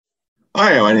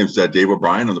Hi, my name is Dave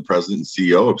O'Brien. I'm the president and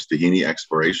CEO of Stahini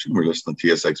Exploration. We're listed on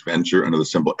TSX Venture under the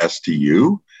symbol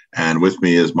STU. And with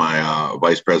me is my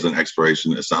vice president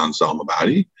exploration, Ihsan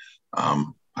Salmabadi. Hi,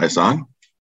 Ihsan.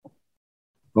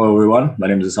 Hello, everyone. My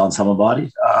name is Ihsan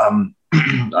Salmabadi.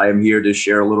 I am here to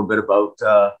share a little bit about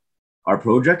our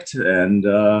project, and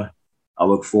I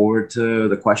look forward to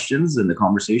the questions and the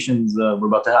conversations we're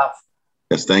about to have.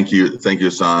 Yes, thank you,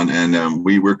 Ihsan. And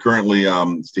we're currently,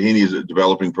 Stahini is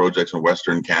developing projects in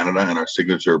Western Canada, and our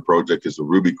signature project is the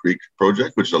Ruby Creek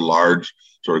project, which is a large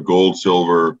sort of gold,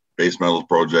 silver, base metals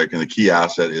project. And the key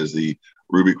asset is the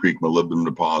Ruby Creek molybdenum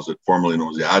deposit, formerly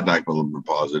known as the Adnak molybdenum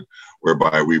deposit,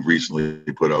 whereby we've recently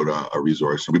put out a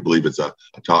resource. And we believe it's a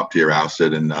top tier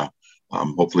asset, and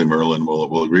hopefully Merlin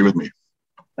will agree with me.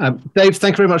 Dave,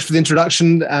 thank you very much for the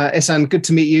introduction. Ihsan, good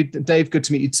to meet you. Dave, good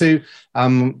to meet you too.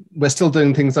 We're still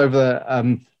doing things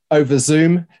over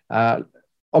Zoom.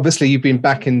 Obviously, you've been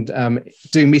back in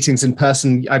doing meetings in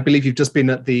person. I believe you've just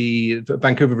been at the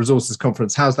Vancouver Resources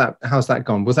Conference. How's that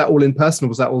gone? Was that all in person, or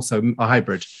was that also a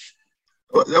hybrid?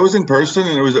 That was in person,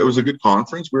 and it was a good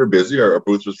conference. We were busy. Our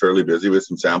booth was fairly busy with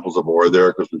some samples of ore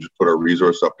there because we just put our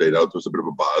resource update out. There was a bit of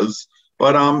a buzz,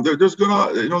 but there's good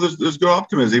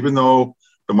optimism, even though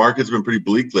the market's been pretty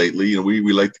bleak lately.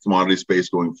 We like the commodity space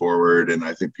going forward, and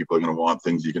I think people are going to want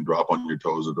things you can drop on your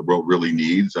toes that the world really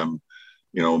needs.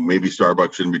 Maybe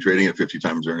Starbucks shouldn't be trading at 50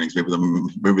 times earnings. Maybe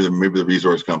the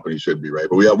resource company should be, right.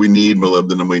 But we need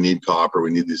molybdenum, we need copper,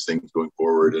 we need these things going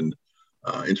forward, and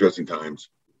interesting times.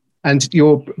 And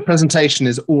your presentation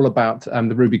is all about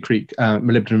the Ruby Creek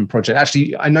molybdenum project.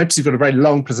 Actually, I noticed you've got a very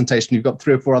long presentation. You've got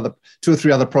two or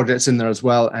three other projects in there as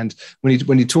well. And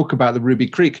when you talk about the Ruby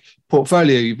Creek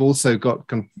portfolio, you've also got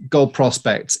gold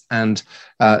prospects and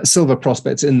silver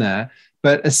prospects in there.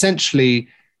 But essentially,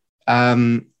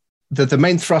 the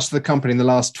main thrust of the company in the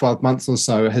last 12 months or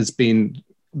so has been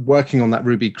working on that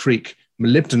Ruby Creek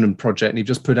molybdenum project, and you've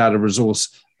just put out a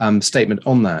resource statement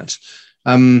on that.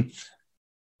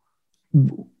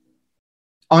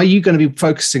 Are you going to be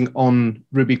focusing on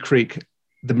Ruby Creek,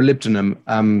 the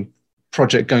molybdenum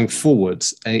project going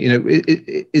forwards?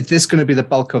 Is this going to be the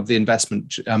bulk of the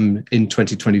investment in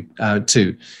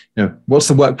 2022? What's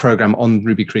the work program on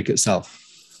Ruby Creek itself?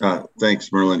 Thanks,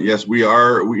 Merlin. Yes, we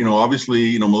are.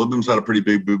 Obviously, molybdenum's had a pretty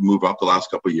big move up the last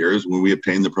couple of years. When we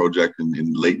obtained the project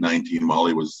in late 19,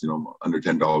 moly was under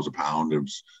 $10 a pound. It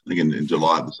was, I think, in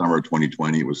July, the summer of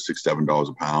 2020, it was $6-7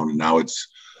 a pound, and now it's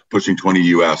pushing 20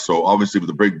 US. So obviously with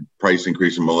the big price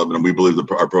increase in molybdenum, we believe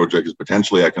that our project is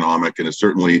potentially economic, and it's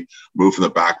certainly moved from the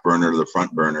back burner to the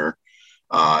front burner.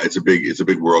 It's a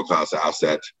big world-class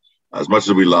asset. As much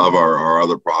as we love our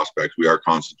other prospects, we are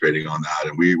concentrating on that.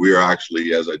 And we are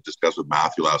actually, as I discussed with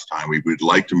Matthew last time, we'd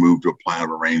like to move to a plan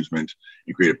of arrangement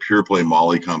and create a pure play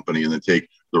moly company, and then take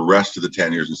the rest of the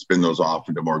tenures and spin those off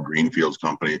into more greenfields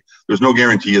company. There's no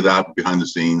guarantee of that behind the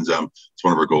scenes. It's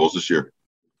one of our goals this year.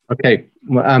 Okay,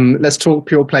 let's talk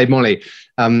pure play moly.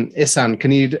 Ihsan,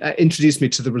 can you introduce me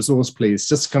to the resource, please?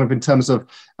 Just kind of in terms of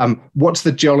what's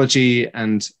the geology,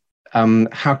 and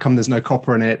how come there's no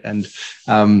copper in it? And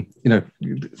tell me a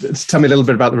little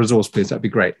bit about the resource, please. That'd be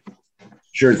great.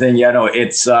 Sure thing. Yeah, no,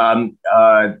 it's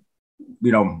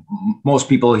most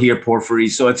people hear porphyry,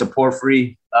 so it's a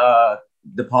porphyry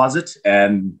deposit.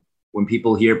 And when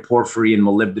people hear porphyry and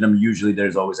molybdenum, usually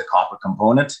there's always a copper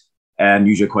component, and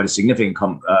usually quite a significant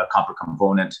copper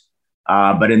component.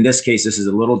 But in this case, this is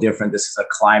a little different. This is a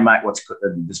climax, what's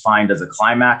defined as a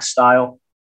climax style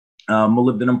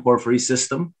molybdenum porphyry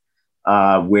system,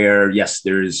 where, yes,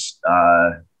 there's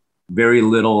very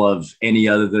little of any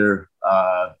other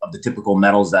of the typical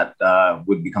metals that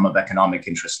would become of economic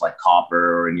interest, like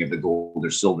copper or any of the gold or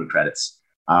silver credits.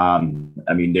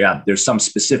 There's some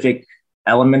specific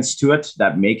elements to it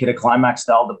that make it a climax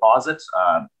style deposit.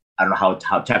 I don't know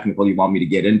how technical you want me to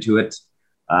get into it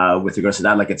with regards to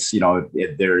that. Like, it's,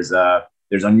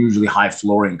 there's unusually high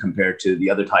flooring compared to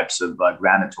the other types of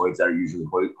granitoids that are usually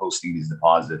hosting these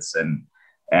deposits, and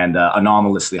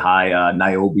anomalously high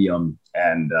niobium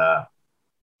and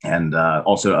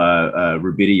also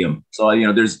rubidium. So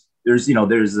there's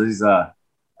these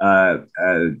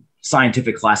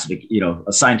scientific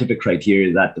a scientific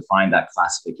criteria that define that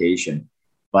classification.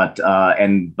 But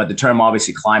the term,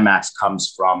 obviously, climax,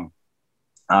 comes from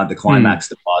the climax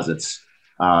deposits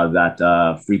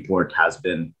that Freeport has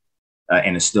been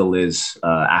and it still is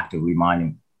actively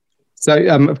mining. So,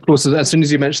 of course, as soon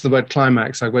as you mentioned the word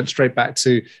climax, I went straight back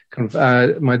to kind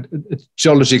of my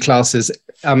geology classes.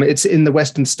 It's in the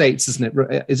western states, isn't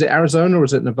it? Is it Arizona or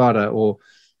is it Nevada or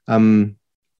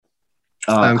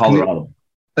Colorado?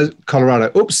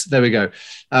 Colorado. Oops, there we go.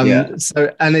 Yeah.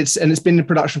 So and it's been in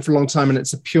production for a long time, and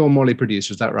it's a pure moly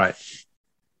producer. Is that right?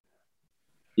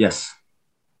 Yes.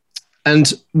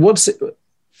 And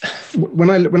when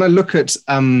I look at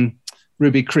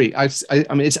Ruby Creek, I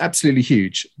mean it's absolutely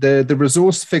huge. The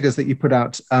resource figures that you put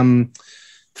out,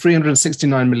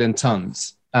 369 million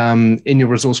tons in your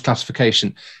resource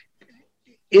classification.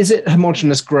 Is it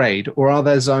homogeneous grade, or are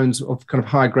there zones of kind of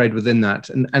high grade within that?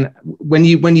 And when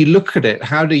you look at it,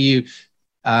 how do you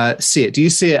see it? Do you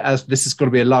see it as this has got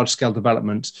to be a large scale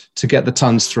development to get the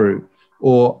tons through,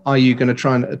 or are you going to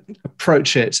try and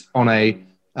approach it on a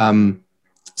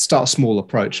start small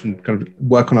approach and kind of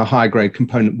work on a high grade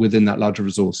component within that larger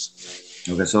resource?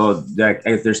 Okay, so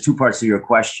there's two parts to your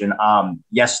question.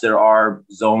 Yes, there are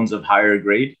zones of higher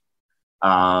grade.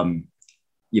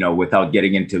 Without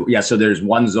getting into, so there's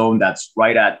one zone that's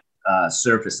right at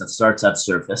surface, that starts at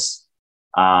surface,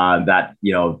 that,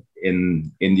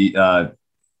 in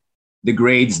the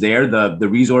grades there, the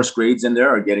resource grades in there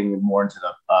are getting more into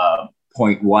the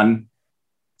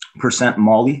 0.1%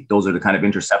 moly. Those are the kind of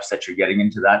intercepts that you're getting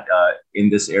into that in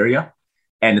this area.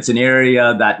 And it's an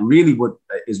area that really what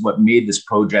made this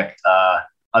project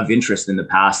of interest in the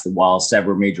past, while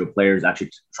several major players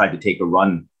actually tried to take a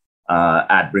run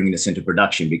at bringing this into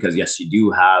production, because yes, you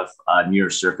do have a near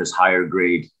surface higher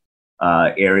grade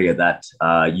area that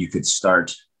you could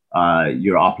start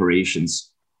your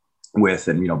operations with,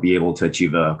 and be able to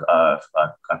achieve a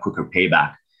quicker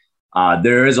payback.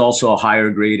 There is also a higher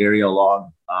grade area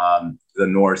along the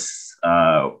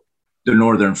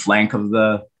northern flank of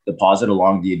the deposit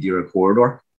along the Adira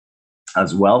corridor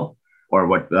as well, or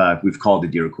what we've called the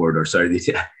Adira corridor. Sorry,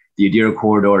 the Adira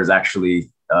corridor is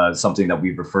actually something that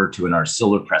we've referred to in our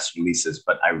Silver press releases,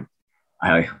 but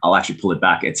I'll actually pull it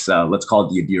back. It's let's call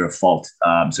it the Adira fault.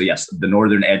 So yes, the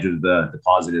northern edge of the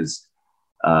deposit is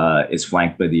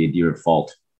flanked by the Adira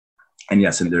fault, and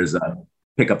yes, and there's a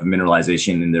pickup of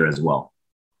mineralization in there as well.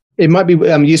 It might be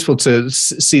useful to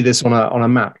see this on a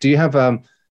map. Do you have kind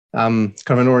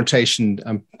of an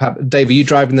orientation? Dave, are you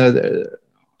driving the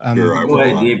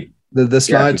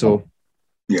slides, or?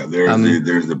 Yeah,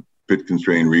 there's the pit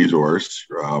constrained resource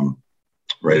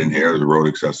right in here, the road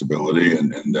accessibility,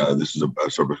 and this is a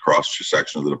sort of cross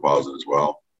section of the deposit as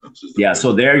well.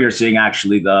 So there you're seeing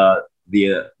actually that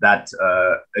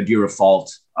Adira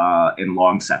fault in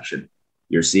long section.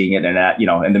 You're seeing it, and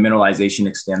and the mineralization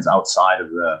extends outside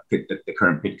of the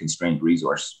current pit constrained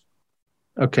resource.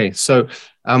 Okay, so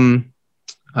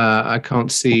I can't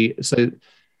see. So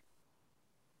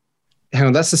hang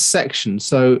on, that's a section.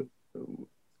 So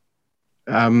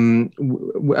am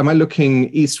I looking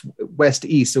east west or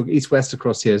east west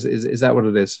across here? Is that what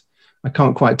it is? I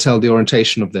can't quite tell the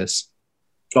orientation of this.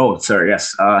 Oh, sorry.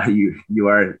 Yes, you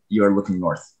are looking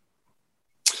north.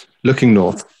 Looking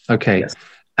north. Okay. Yes.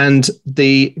 And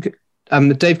Dave,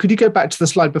 could you go back to the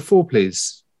slide before,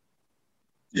 please?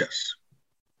 Yes.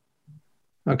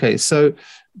 Okay, so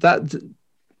that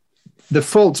the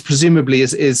fault presumably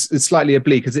is slightly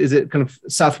oblique. Is it kind of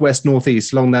southwest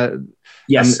northeast along that?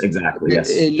 Yes, exactly. Yes.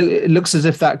 It looks as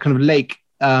if that kind of lake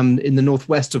in the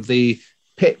northwest of the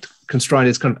pit constraint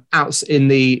is kind of out in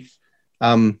the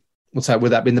what's that?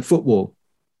 Would that be in the footwall?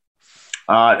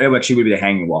 It actually would be the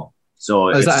hanging wall. So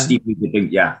it's steeply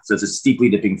dipping. Yeah, so it's a steeply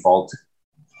dipping fault.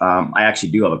 I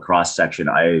actually do have a cross section.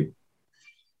 I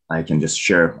can just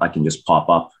share. I can just pop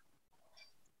up.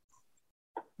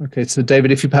 Okay, so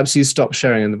David, if you perhaps you stop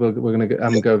sharing, and we're going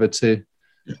to go over to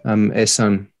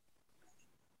Ehsan.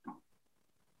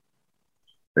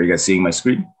 Are you guys seeing my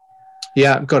screen?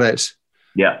 Yeah, got it.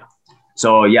 Yeah.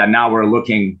 So now we're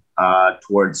looking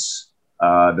towards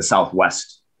the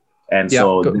southwest, and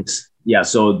so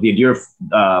so the Adira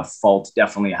fault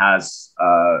definitely has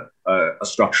a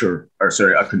structure, or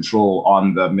a control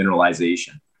on the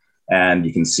mineralization, and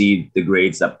you can see the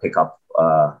grades that pick up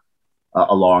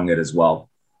along it as well.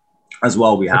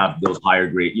 We have those higher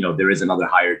grade. There is another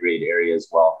higher grade area as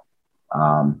well,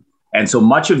 and so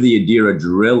much of the Adira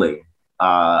drilling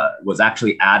was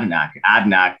actually Adanac.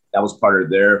 Adanac, that was part of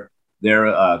their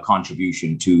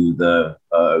contribution to the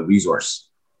resource.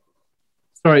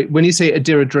 Sorry, when you say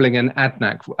Adira drilling and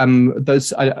Adanac,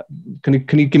 those can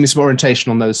you give me some orientation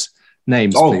on those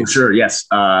names? Oh, please? For sure, yes.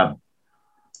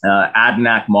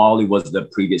 Adanac Moly was the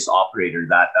previous operator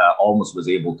that almost was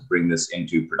able to bring this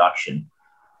into production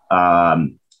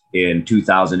in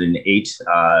 2008.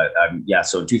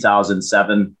 So in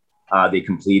 2007, they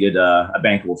completed a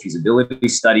bankable feasibility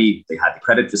study. They had the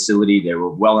credit facility. They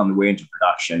were well on the way into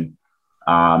production.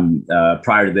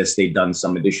 Prior to this, they'd done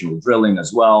some additional drilling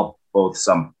as well, both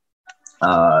some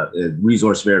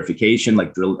resource verification,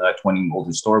 like 20 old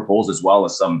historic holes, as well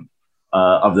as some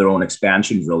of their own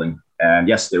expansion drilling. And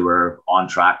yes, they were on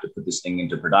track to put this thing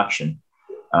into production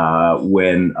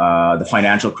when the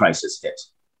financial crisis hit.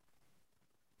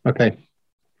 Okay.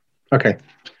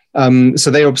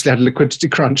 So they obviously had a liquidity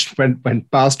crunch,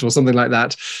 went bust or something like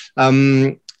that.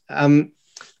 And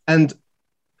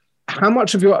how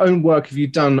much of your own work have you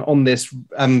done on this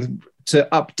to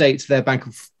update their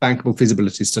bankable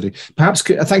feasibility study? Perhaps,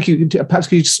 thank you. Perhaps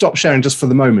could you stop sharing just for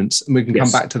the moment, and we can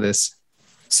come back to this.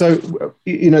 So,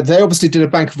 they obviously did a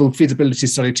bankable feasibility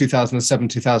study 2007,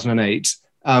 2008,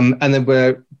 and then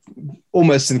we're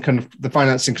almost in kind of the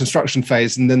financing construction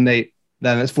phase, and then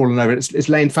it's fallen over. It's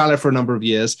lain fallow for a number of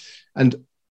years. And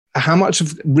how much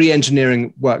of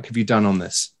re-engineering work have you done on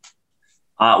this?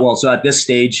 So at this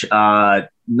stage,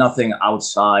 nothing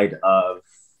outside of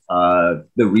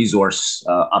the resource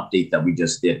update that we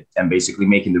just did, and basically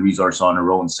making the resource on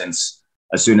our own, since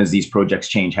as soon as these projects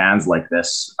change hands like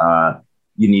this,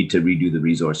 you need to redo the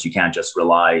resource. You can't just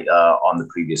rely on the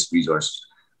previous resource.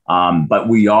 But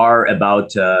we are about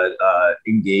to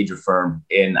engage a firm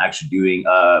in actually doing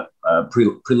a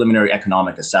preliminary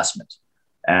economic assessment.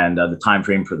 And the time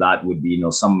frame for that would be,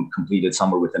 some completed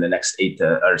somewhere within the next 6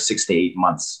 to 8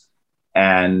 months.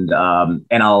 And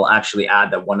I'll actually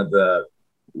add that one of the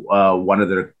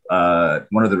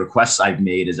requests I've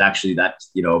made is actually that,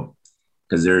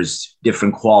 because there's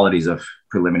different qualities of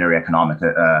preliminary economic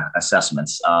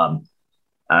assessments.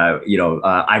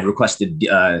 I've requested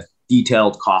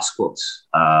detailed cost quotes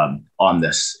on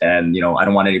this, and I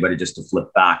don't want anybody just to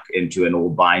flip back into an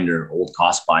old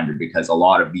cost binder, because a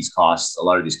lot of these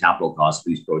capital costs for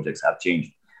these projects have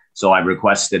changed. So I've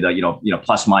requested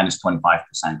plus minus 25%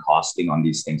 costing on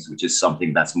these things, which is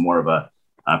something that's more of a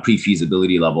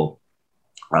pre-feasibility level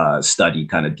study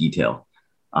kind of detail.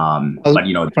 But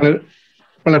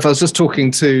if I was just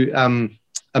talking to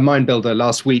a mine builder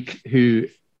last week, who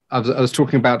I was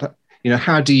talking about,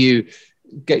 how do you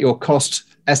get your cost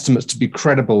estimates to be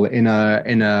credible in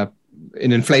an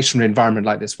inflationary environment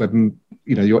like this, where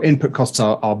your input costs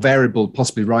are variable,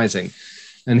 possibly rising.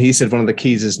 And he said one of the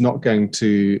keys is not going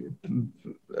to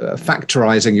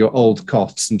factorizing your old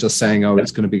costs and just saying,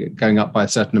 it's going to be going up by a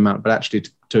certain amount, but actually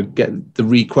to get the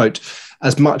re-quote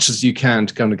as much as you can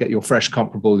to kind of get your fresh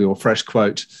comparable, your fresh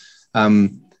quote,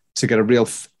 to get a real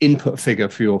input figure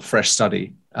for your fresh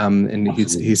study. And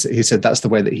he said that's the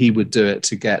way that he would do it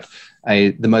to get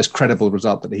the most credible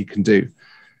result that he can do.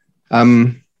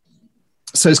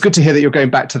 So it's good to hear that you're going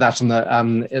back to that on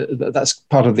that's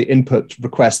part of the input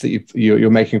request that you're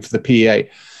making for the PEA.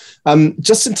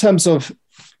 Just in terms of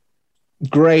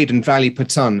grade and value per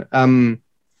ton,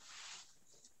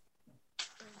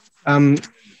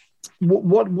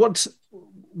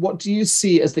 what do you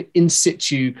see as the in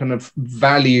situ kind of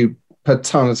value per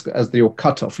ton as your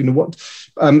cutoff?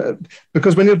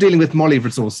 Because when you're dealing with moly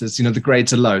resources, the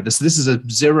grades are low. This is a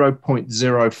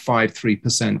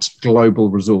 0.053% global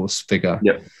resource figure.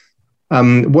 Yeah.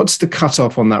 What's the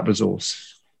cutoff on that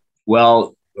resource?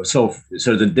 Well, so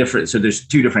there's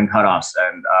two different cutoffs,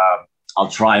 and I'll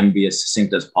try and be as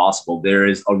succinct as possible. There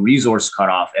is a resource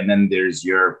cutoff, and then there's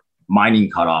your mining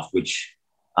cutoff, which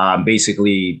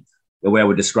basically, the way I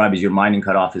would describe is your mining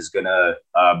cutoff is going to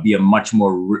be a much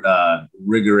more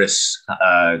rigorous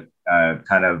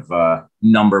kind of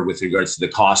number with regards to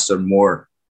the costs are more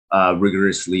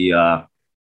rigorously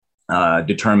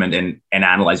determined and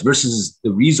analyzed, versus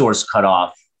the resource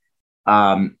cutoff.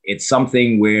 It's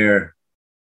something where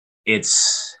it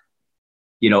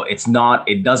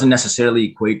doesn't necessarily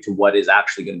equate to what is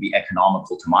actually going to be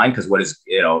economical to mine, because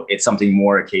it's something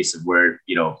more a case of where,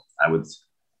 I would,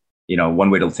 one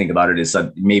way to think about it is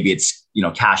that maybe it's,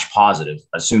 cash positive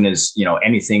as soon as,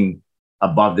 anything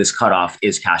above this cutoff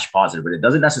is cash positive, but it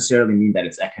doesn't necessarily mean that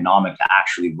it's economic to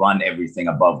actually run everything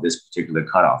above this particular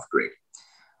cutoff grade.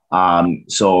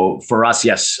 So for us,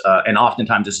 yes. And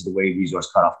oftentimes this is the way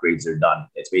resource cutoff grades are done.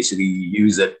 It's basically you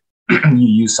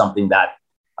use something that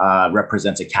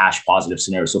represents a cash positive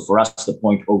scenario. So for us, the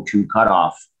 0.02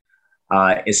 cutoff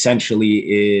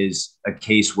essentially is a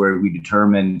case where we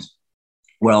determined,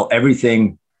 well,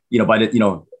 everything,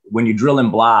 when you drill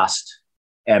and blast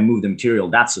and move the material,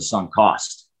 that's a sunk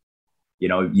cost.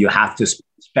 You have to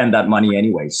spend that money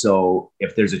anyway. So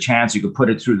if there's a chance you could put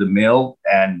it through the mill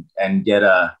and get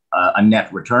a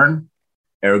net return,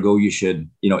 ergo you should,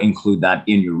 include that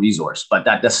in your resource. But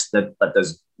that does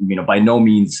by no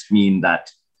means mean that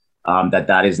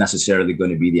that is necessarily going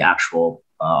to be the actual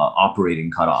operating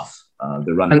cutoff,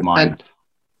 the run of mine.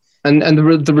 And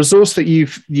the resource that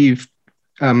you've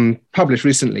published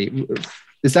recently,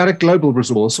 Is that a global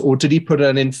resource, or did he put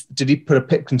a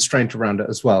pit constraint around it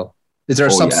as well? Is there a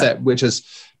subset which is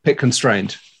pit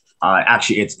constrained?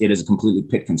 Actually, it is a completely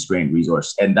pit constrained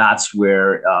resource, and that's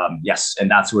where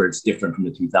that's where it's different from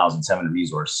the 2007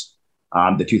 resource.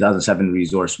 The 2007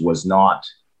 resource was not.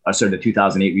 The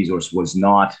 2008 resource was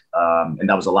not, and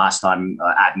that was the last time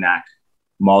ADNAC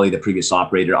Moly, the previous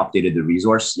operator, updated the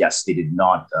resource. Yes, they did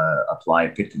not apply a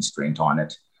pit constraint on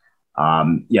it.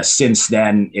 Yes, since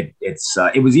then it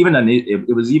was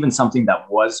even something that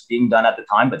was being done at the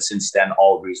time, but since then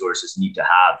all resources need to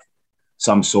have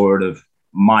some sort of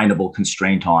mineable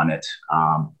constraint on it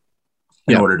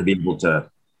in order to be able to,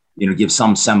 give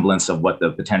some semblance of what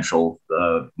the potential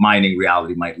mining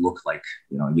reality might look like.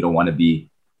 You don't want to be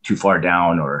too far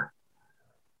down or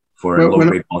for a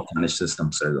low-grade volcanic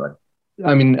system. So,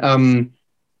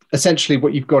 essentially,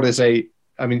 what you've got is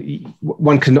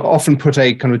one can often put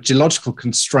a kind of geological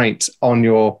constraint on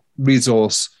your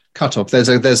resource cutoff. There's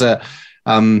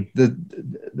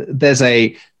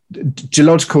a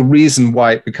geological reason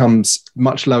why it becomes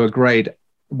much lower grade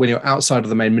when you're outside of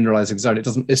the main mineralizing zone.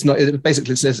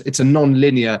 It's a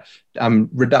non-linear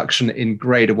reduction in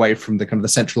grade away from the kind of the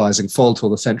centralizing fault or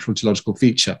the central geological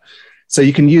feature. So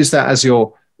you can use that as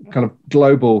your kind of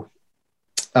global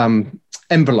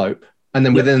envelope, and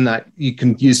then within that you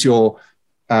can use your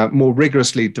more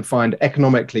rigorously defined,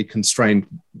 economically constrained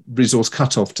resource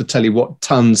cutoff to tell you what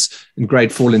tons and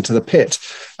grade fall into the pit.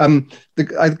 I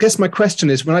guess my question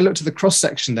is, when I looked at the cross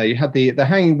section there, you had the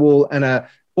hanging wall and a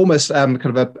almost kind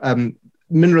of a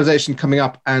mineralization coming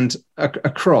up and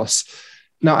across.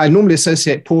 Now, I normally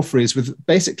associate porphyries with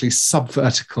basically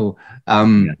subvertical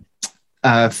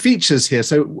features here.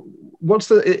 So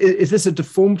is this a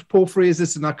deformed porphyry? Is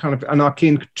this a kind of an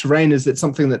Archean terrain? Is it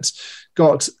something that's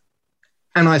got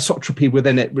anisotropy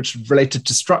within it, which is related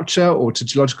to structure or to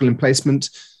geological emplacement?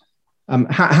 How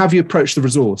have you approached the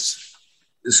resource?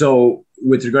 So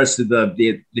with regards to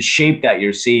the shape that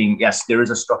you're seeing, yes, there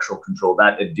is a structural control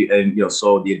that,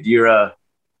 so the Adira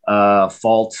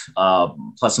fault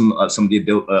plus some of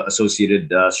the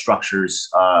associated structures,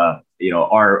 are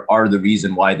the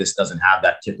reason why this doesn't have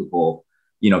that typical,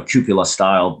 cupola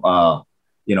style,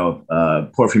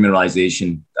 porphyry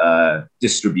mineralization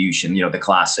distribution, the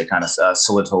classic kind of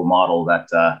Silito model that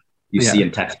you see in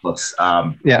textbooks.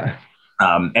 And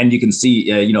you can see,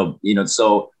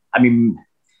 so,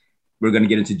 we're going to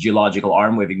get into geological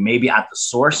arm weaving. Maybe at the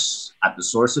source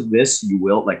of this, you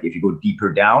will, like if you go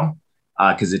deeper down,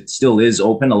 because it still is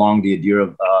open along the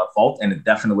Adira fault, and it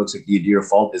definitely looks like the Adira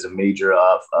fault is a major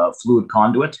fluid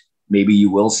conduit. Maybe you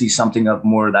will see something of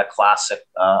more of that classic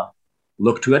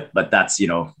look to it, but that's,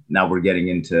 now we're getting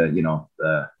into,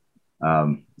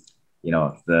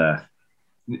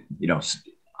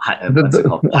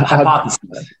 hypothesis.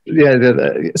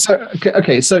 So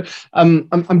okay. So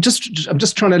I'm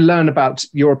just trying to learn about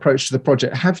your approach to the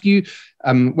project. Have you,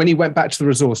 when you went back to the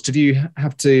resource, did you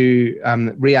have to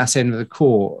reassay the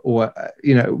core, or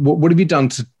what have you done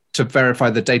to verify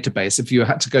the database? If you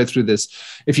had to go through this,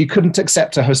 if you couldn't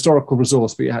accept a historical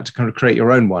resource, but you had to kind of create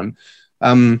your own one,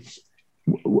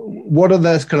 what are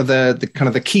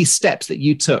the key steps that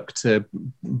you took to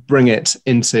bring it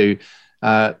into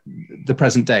the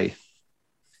present day?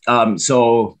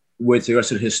 So with regards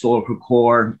to the historical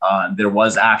core, there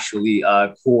was actually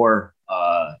a core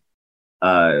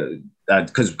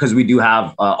because we do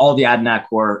have all the ADNAC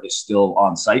core is still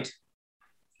on site,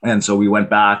 and so we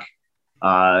went back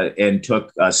and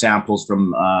took samples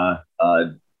from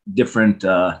different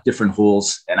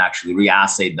holes and actually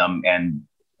reassayed them, and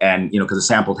because the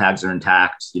sample tags are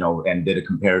intact, and did a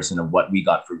comparison of what we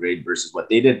got for grade versus what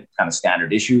they did, kind of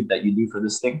standard issue that you do for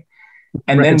this thing.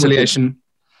 And reconciliation.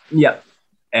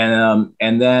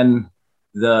 And then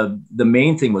the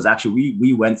main thing was actually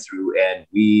we went through and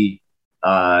we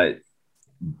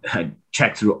had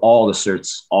checked through all the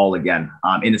certs all again,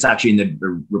 and it's actually in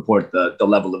the report the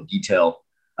level of detail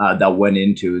that went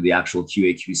into the actual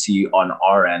QA/QC on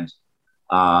our end,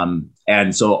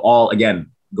 and so all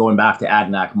again. Going back to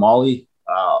ADNAC Moly,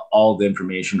 all the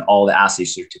information, all the assay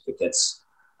certificates,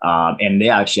 and they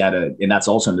actually had and that's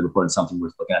also in the report and something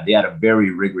worth looking at. They had a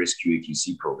very rigorous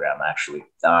QA/QC program, actually.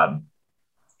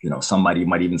 Somebody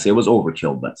might even say it was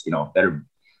overkill, but better.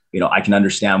 I can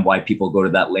understand why people go to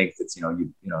that length. It's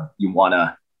you want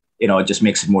to, it just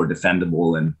makes it more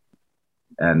defendable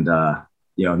and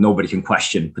nobody can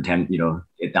question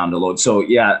it down the road. So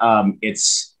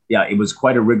it was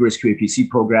quite a rigorous QA/QC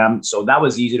program. So that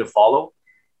was easy to follow.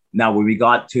 Now, when we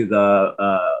got to the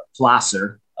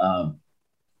placer,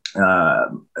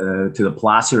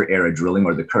 era drilling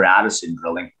or the Kerr-Addison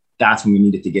drilling, that's when we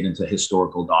needed to get into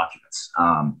historical documents.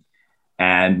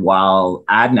 And while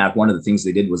ADNAC, one of the things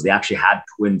they did was they actually had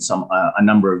twinned a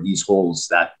number of these holes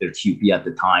that their QP at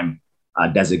the time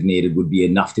designated would be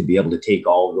enough to be able to take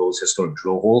all of those historic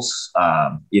drill holes,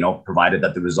 provided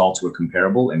that the results were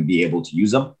comparable, and be able to use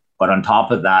them. But on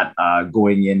top of that,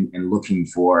 going in and looking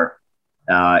for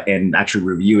and actually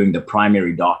reviewing the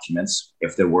primary documents,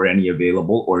 if there were any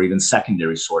available, or even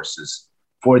secondary sources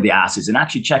for the assays, and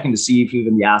actually checking to see if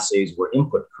even the assays were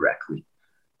input correctly,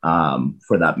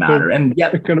 for that matter. And yeah,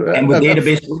 and with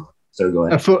database. So go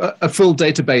ahead. A full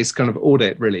database kind of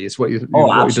audit, really, is what you're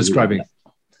describing.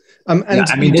 Yeah.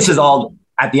 This is all,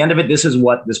 at the end of it, this is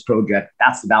what this project,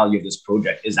 that's the value of this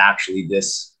project, is actually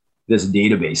this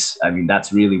database. I mean,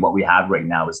 that's really what we have right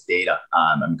now, is data,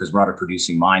 because we're not a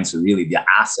producing mine. So really the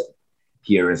asset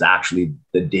here is actually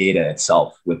the data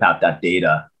itself. Without that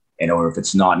data, or if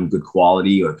it's not in good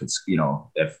quality, or if it's,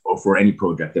 or for any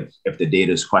project, if the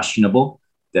data is questionable,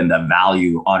 then the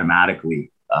value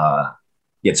automatically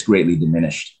gets greatly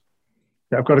diminished.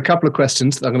 I've got a couple of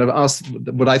questions. I'm going to ask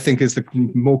what I think is the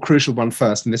more crucial one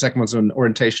first, and the second one's an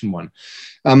orientation one.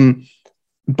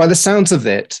 By the sounds of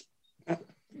it,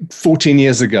 14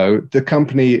 years ago, the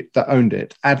company that owned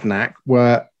it, ADNAC,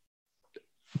 were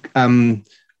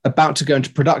about to go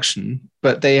into production,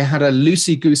 but they had a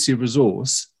loosey-goosey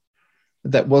resource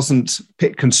that wasn't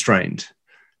pit constrained.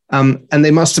 And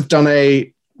they must have done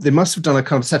a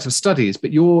kind of set of studies,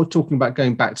 but you're talking about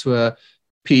going back to a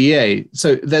PEA.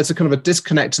 So there's a kind of a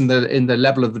disconnect in the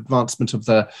level of advancement of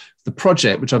the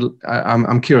project, which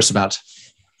I'm curious about.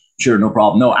 Sure, no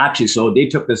problem. No, actually, so they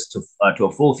took this to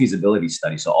a full feasibility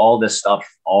study. So all this stuff,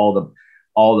 all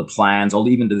the plans,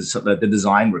 even the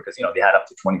design work, because they had up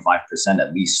to 25%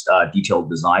 at least detailed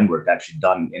design work actually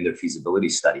done in their feasibility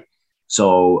study.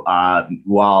 So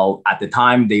while at the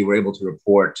time they were able to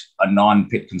report a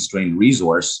non-pit constrained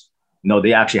resource,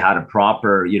 they actually had a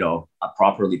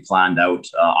properly planned out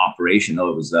operation.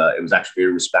 It was actually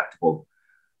very respectable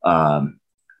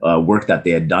work that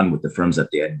they had done with the firms that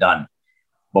they had done.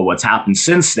 But what's happened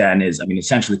since then is,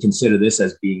 essentially consider this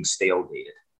as being stale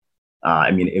dated.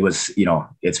 It was,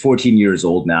 it's 14 years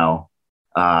old now.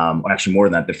 Actually more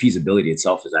than that, the feasibility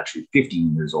itself is actually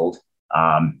 15 years old.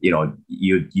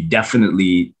 You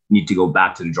definitely need to go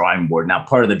back to the drawing board. Now,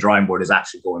 part of the drawing board is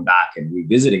actually going back and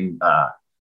revisiting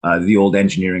the old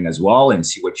engineering as well, and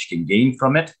see what you can gain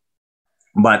from it.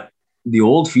 But the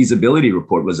old feasibility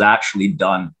report was actually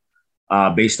done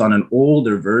based on an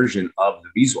older version of the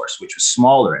resource, which was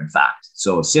smaller, in fact.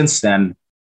 So since then,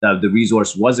 the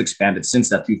resource was expanded since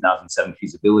that 2007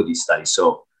 feasibility study.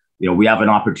 So, we have an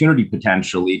opportunity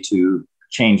potentially to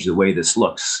change the way this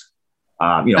looks.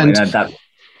 From an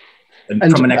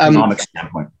economic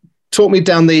standpoint. Talk me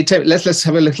down let's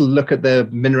have a little look at the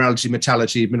mineralogy,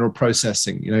 metallurgy, mineral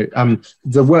processing.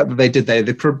 The work that they did there,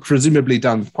 they've presumably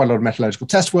done quite a lot of metallurgical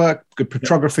test work, good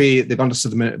petrography, they've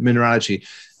understood the mineralogy.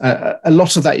 A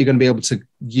lot of that you're going to be able to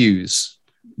use.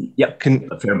 Yep,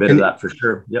 a fair bit of that for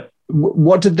sure. Yep.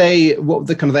 What were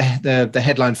the kind of the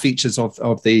headline features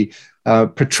of the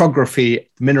petrography,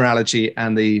 mineralogy,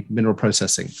 and the mineral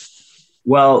processing?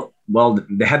 Well,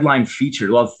 the headline feature,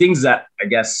 things that I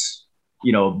guess,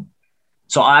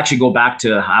 so I'll actually go back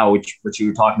to what you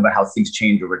were talking about, how things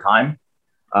change over time.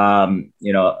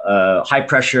 High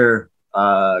pressure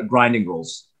grinding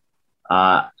rolls,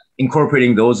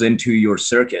 incorporating those into your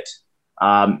circuit.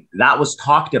 That was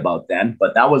talked about then,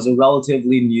 but that was a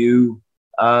relatively new,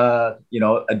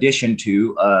 addition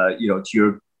to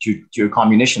your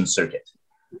comminution circuit.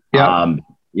 Yeah.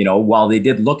 While they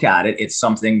did look at it, it's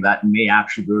something that may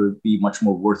actually be much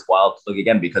more worthwhile to look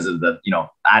again because of the,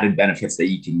 added benefits that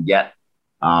you can get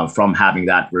from having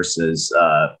that versus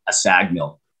a SAG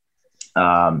mill.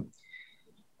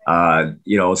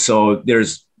 So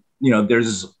there's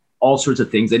all sorts of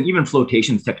things, and even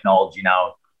flotation technology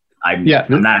now.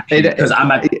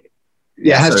 It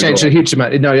has changed a huge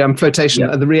amount.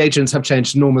 Flotation, the reagents have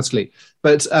changed enormously,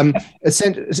 but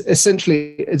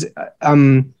essentially,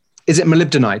 is it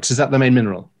molybdenite? Is that the main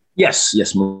mineral? Yes,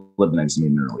 molybdenite is the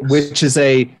main mineral. Yes. Which is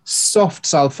a soft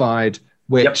sulfide,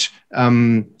 which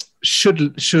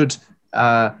should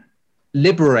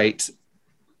liberate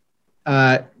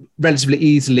relatively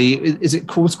easily. Is it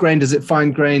coarse grained? Is it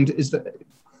fine grained?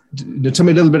 Tell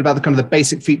me a little bit about the kind of the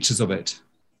basic features of it.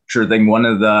 Sure thing. One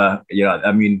of the,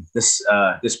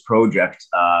 this project,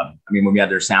 when we had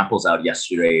their samples out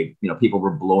yesterday, people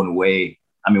were blown away.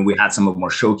 We had some of more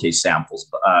showcase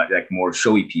samples, like more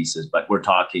showy pieces, but we're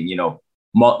talking,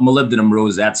 molybdenum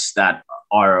rosettes that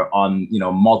are on,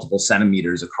 multiple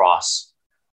centimeters across,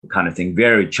 kind of thing.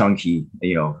 Very chunky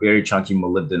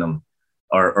molybdenum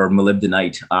or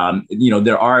molybdenite.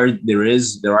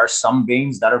 There are some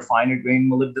veins that are finer grain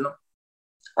molybdenum,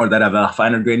 or that have a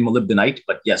finer grain molybdenite.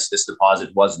 But yes, this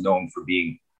deposit was known for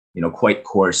being, quite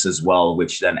coarse as well,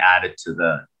 which then added to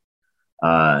the,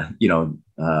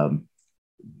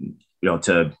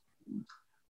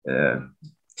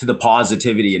 to the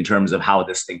positivity in terms of how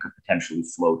this thing could potentially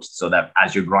float. So that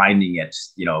as you're grinding it,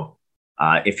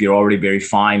 if you're already very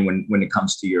fine when it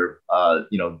comes to your,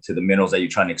 to the minerals that you're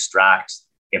trying to extract,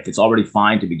 if it's already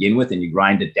fine to begin with and you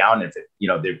grind it down, if it,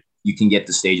 you can get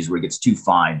to stages where it gets too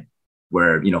fine,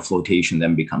 where, flotation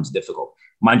then becomes difficult.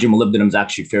 Mind you, molybdenum is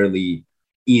actually fairly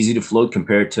easy to float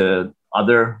compared to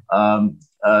other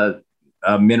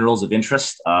minerals of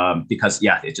interest, because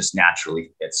it just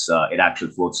naturally, it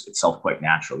actually floats itself quite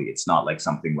naturally. It's not like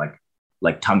something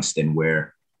like tungsten,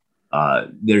 where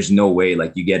there's no way,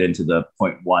 like, you get into the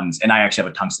 0.1s. And I actually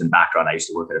have a tungsten background. I used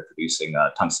to work at a producing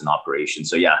tungsten operation.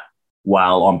 So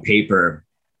while on paper,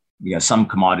 some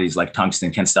commodities like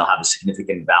tungsten can still have a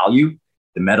significant value,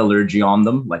 the metallurgy on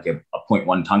them, like a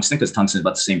 0.1 tungsten, because tungsten is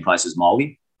about the same price as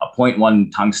moly, a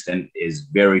 0.1 tungsten is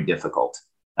very difficult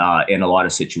in a lot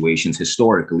of situations,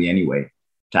 historically anyway,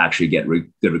 to actually get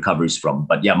good recoveries from.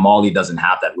 But moly doesn't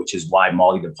have that, which is why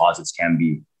moly deposits can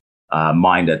be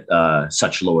mined at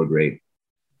such lower grade.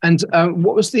 And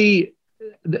what was the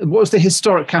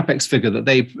historic capex figure that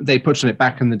they put on it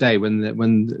back in the day when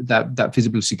that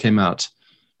feasibility came out?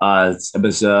 It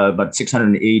was about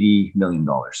 $680 million.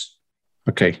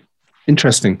 Okay,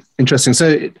 interesting.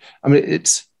 So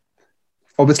it's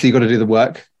obviously you've got to do the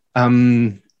work.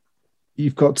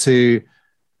 You've got to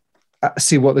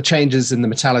see what the changes in the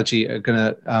metallurgy are going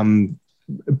to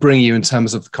bring you in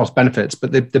terms of cost benefits,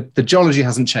 but the geology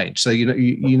hasn't changed. So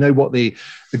you know what the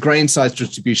grain size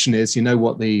distribution is. You know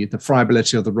what the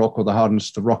friability of the rock or the hardness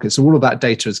of the rock is. So all of that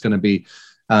data is going to be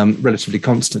relatively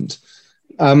constant.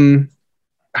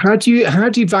 How do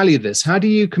you value this? How do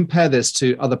you compare this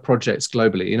to other projects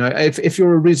globally? If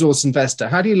you're a resource investor,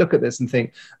 how do you look at this and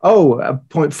think,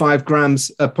 0.5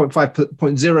 grams,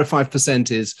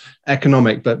 0.05% is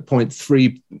economic, but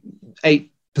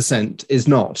 0.38% is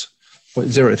not?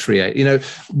 0.038.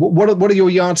 What are your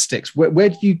yardsticks? Where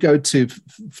do you go to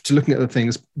looking at the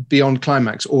things beyond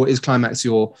Climax, or is Climax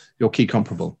your key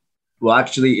comparable? Well,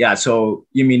 actually, So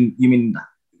you mean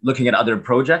looking at other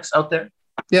projects out there?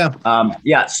 Yeah.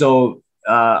 So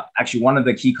actually, one of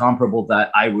the key comparables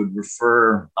that I would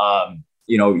refer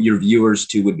your viewers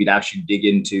to would be to actually dig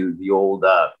into the old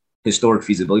historic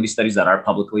feasibility studies that are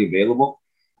publicly available,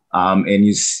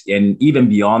 and even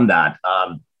beyond that.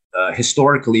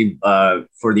 Historically,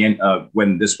 for the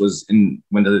when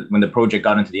the project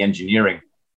got into the engineering,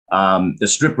 the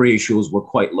strip ratios were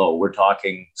quite low. We're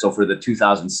talking, so for the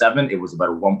 2007, it was about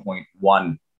a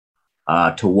 1.1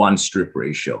 to 1 strip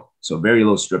ratio. So very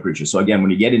low strip ratio. So again,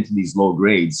 when you get into these low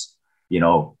grades,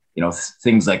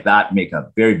 things like that make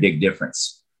a very big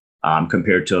difference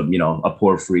compared to a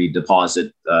porphyry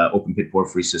deposit, open pit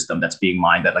porphyry system that's being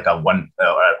mined at like a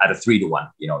 3 to 1.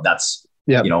 That's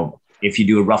if you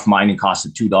do a rough mining cost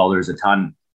of $2 a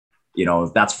ton,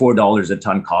 that's $4 a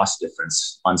ton cost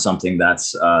difference on something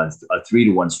that's a 3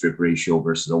 to 1 strip ratio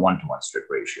versus a 1 to 1 strip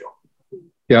ratio.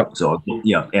 Yeah. So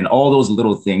and all those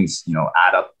little things,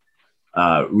 add up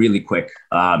really quick.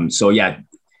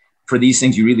 For these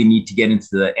things, you really need to get into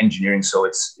the engineering. So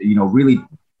it's really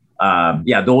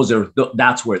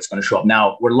that's where it's going to show up.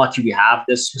 Now we're lucky we have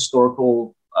this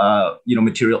historical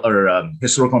material or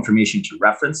historical information to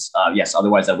reference. Yes,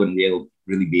 otherwise I wouldn't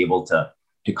really be able to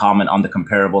comment on the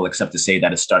comparable, except to say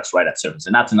that it starts right at surface.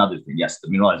 And that's another thing. Yes, the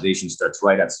mineralization starts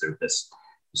right at surface.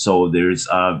 So there's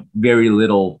very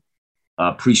little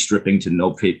pre-stripping to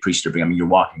no pre-stripping. I mean, you're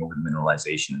walking over the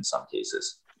mineralization in some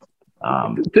cases.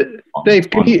 Dave,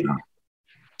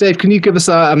 can you give us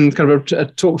a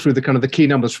talk through the key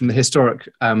numbers from the historic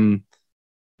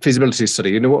feasibility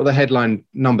study? What are the headline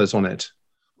numbers on it?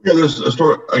 Yeah, there's a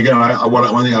story. Again,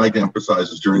 one thing I like to emphasize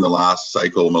is during the last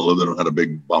cycle, molybdenum had a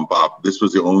big bump up. This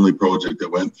was the only project that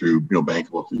went through,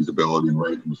 bankable feasibility and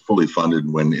was fully funded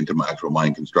and went into actual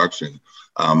mine construction.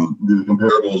 The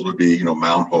comparables would be,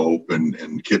 Mount Hope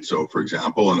and Kitso, for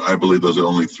example. And I believe those are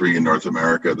only 3 in North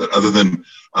America that, other than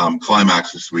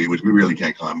Climax's suite, which we really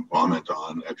can't comment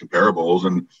on comparables.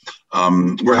 And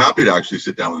we're happy to actually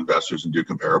sit down with investors and do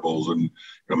comparables. And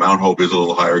Mount Hope is a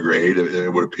little higher grade.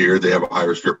 It would appear they have a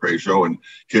higher strip ratio, and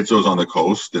Kitso's on the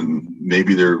coast, and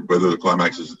maybe whether the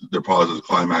Climax deposit is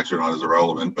Climax or not is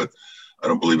irrelevant, but I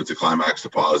don't believe it's a Climax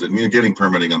deposit. Getting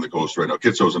permitting on the coast right now.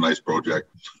 Kitso is a nice project,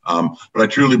 but I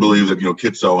truly believe that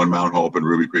Kitso and Mount Hope and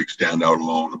Ruby Creek stand out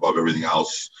alone above everything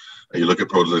else. You look at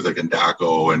projects like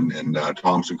Endako and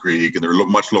Thompson Creek, and they're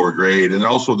much lower grade, and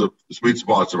also the sweet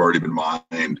spots have already been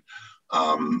mined.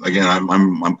 Again,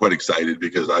 I'm quite excited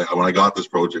because when I got this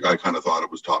project, I kind of thought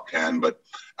it was top 10, but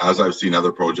as I've seen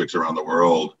other projects around the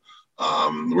world,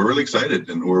 we're really excited,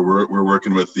 and we're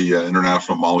working with the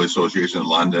International Moly Association in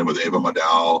London with Eva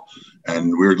Madal,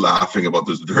 and we're laughing about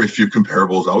there's very few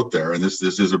comparables out there, and this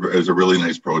is a really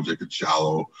nice project. It's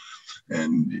shallow,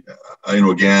 and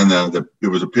again, it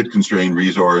was a pit constrained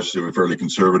resource. It was fairly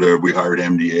conservative. We hired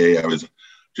MDA. I was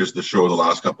just the show the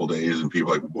last couple of days, and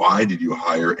people are like, why did you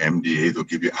hire MDA? They'll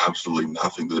give you absolutely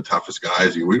nothing. They're the toughest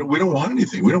guys. We don't want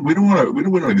anything. We don't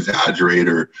want to exaggerate,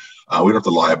 or we don't have to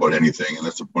lie about anything. And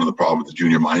that's one of the problems with the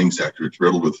junior mining sector. It's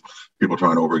riddled with people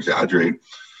trying to over exaggerate.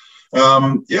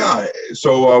 So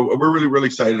we're really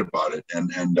excited about it, and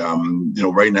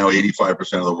right now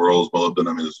 85% of the world's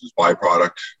molybdenum is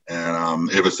byproduct,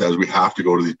 and Eva says we have to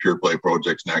go to these pure play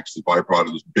projects next. The byproduct,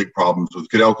 there's big problems with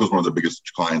Codelco, is one of the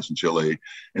biggest clients in Chile,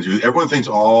 and so everyone thinks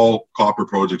all copper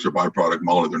projects are byproduct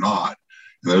moly. They're not,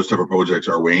 and those type of projects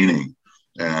are waning,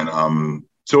 and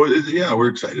we're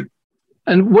excited.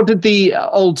 And what did the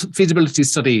old feasibility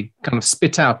study kind of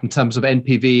spit out in terms of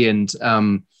NPV and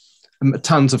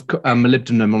tons of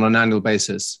molybdenum on an annual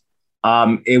basis?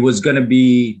 It was going to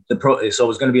be so it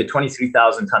was going to be a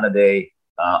 23,000 ton a day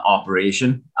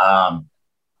operation. I'm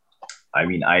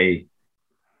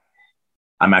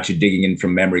actually digging in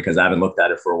from memory because I haven't looked at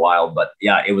it for a while, but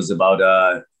yeah, it was a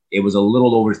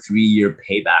little over 3-year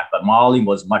payback, but moly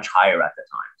was much higher at the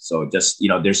time. So just,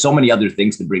 there's so many other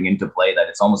things to bring into play that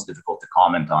it's almost difficult to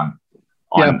comment on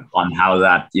how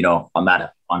that,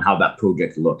 on how that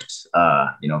project looked,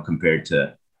 compared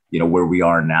to, where we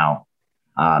are now.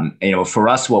 For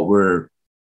us, why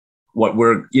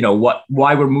we're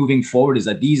moving forward is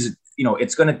that these,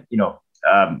 it's going to,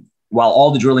 while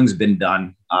all the drilling's been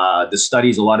done, the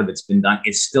studies, a lot of it's been done,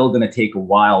 it's still going to take a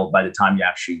while by the time you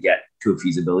actually get to a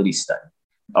feasibility study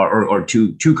or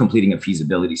to completing a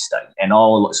feasibility study.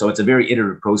 So it's a very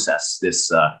iterative process,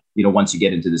 this, once you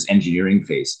get into this engineering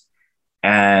phase.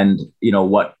 And,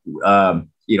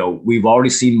 we've already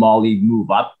seen moly move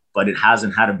up, but it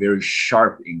hasn't had a very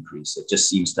sharp increase. It just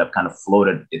seems to have kind of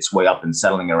floated its way up and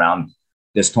settling around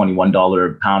this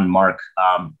 $21 a pound mark.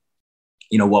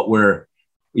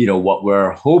 What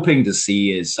we're hoping to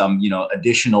see is some,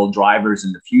 additional drivers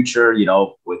in the future,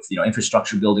 with,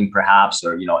 infrastructure building perhaps,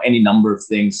 or, any number of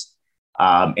things,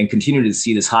 and continue to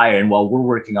see this higher. And while we're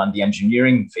working on the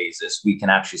engineering phases, we can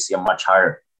actually see a much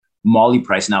higher moly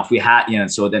price. Now, if we had,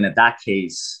 so then at that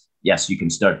case, yes, you can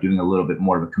start doing a little bit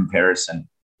more of a comparison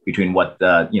between what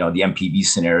the, the NPV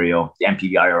scenario, the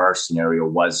NPV IRR scenario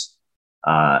was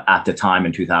at the time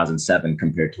in 2007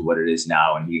 compared to what it is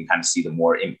now. And you can kind of see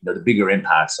the bigger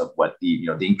impacts of what the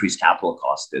increased capital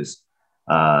cost is,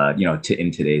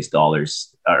 in today's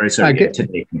dollars,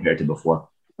 today compared to before.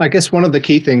 I guess one of the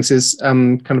key things is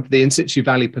kind of the in situ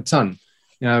value per ton.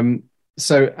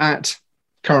 So at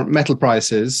current metal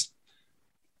prices,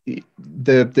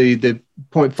 the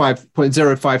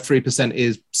 0.053%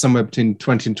 is somewhere between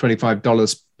 $20 and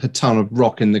 $25 per ton of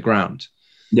rock in the ground.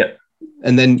 Yeah.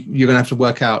 And then you're going to have to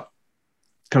work out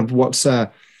kind of what's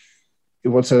a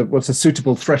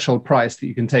suitable threshold price that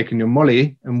you can take in your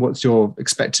moly, and what's your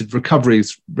expected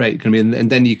recoveries rate going to be,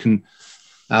 and then you can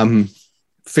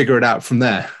figure it out from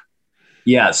there.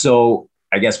 Yeah. So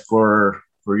I guess for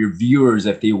your viewers,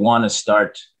 if they want to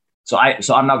start, so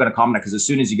I'm not going to comment, because as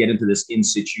soon as you get into this in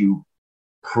situ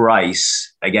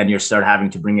price, again, you start having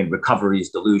to bring in recoveries,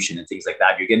 dilution, and things like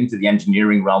that. You get into the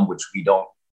engineering realm, which we don't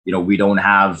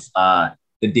have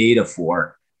the data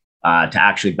for to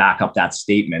actually back up that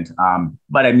statement.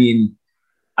 But I mean,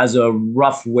 as a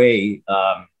rough way,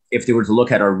 if they were to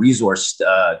look at our resource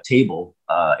table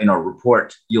in our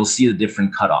report, you'll see the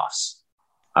different cutoffs.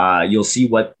 You'll see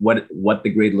what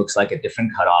the grade looks like at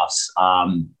different cutoffs.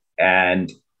 And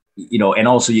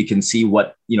also you can see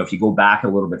what, if you go back a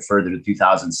little bit further to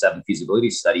 2007 feasibility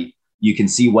study, you can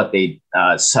see what they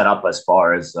set up as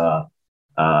far as a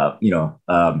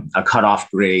cutoff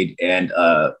grade and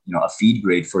a feed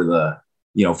grade for the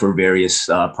for various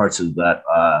parts of that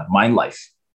mine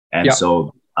life. And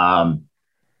so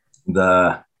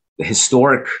the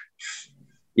historic,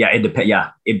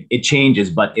 it changes,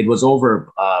 but it was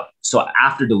over. So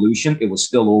after dilution, it was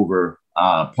still over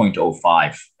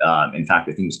 0.05. In fact,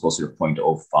 I think it was closer to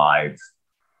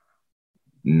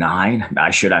 0.059. I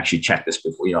should actually check this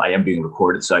before, I am being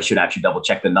recorded, so I should actually double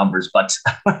check the numbers, but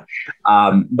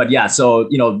yeah, so,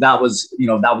 that was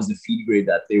the feed grade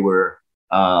that they were,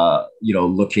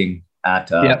 looking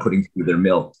at putting through their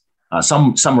mill,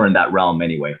 somewhere in that realm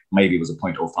anyway. Maybe it was a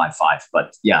 0.055,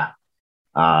 but yeah.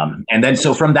 And then,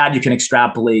 so from that, you can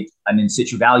extrapolate an in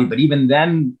situ value. But even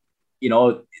then,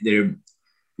 so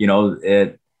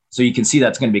you can see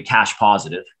that's going to be cash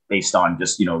positive based on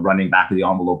just, running back of the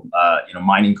envelope,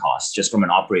 mining costs just from an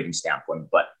operating standpoint.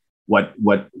 But what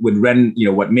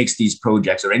makes these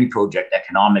projects or any project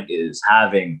economic is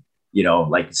having,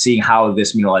 like seeing how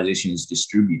this mineralization is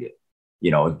distributed.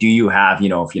 Do you have,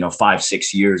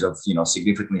 5-6 years of,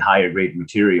 significantly higher grade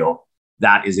material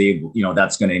that is able,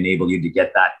 that's going to enable you to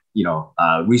get that,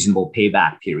 reasonable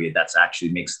payback period that's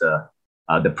actually makes the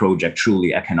project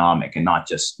truly economic and not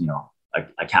just,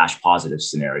 a cash positive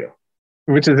scenario.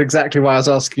 Which is exactly why I was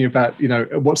asking you about,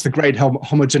 what's the grade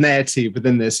homogeneity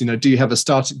within this? Do you have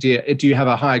do you have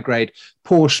a higher grade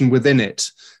portion within it?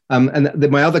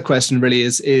 My other question really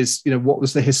is, what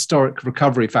was the historic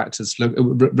recovery factors,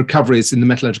 recoveries in the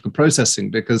metallurgical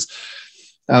processing? Because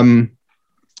that's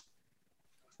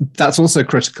also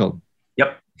critical.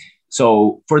 Yep.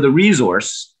 So for the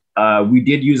resource, we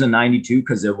did use a 92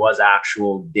 because there was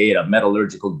actual data,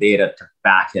 metallurgical data to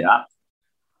back it up.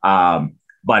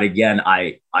 But again,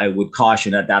 I would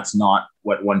caution that that's not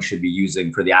what one should be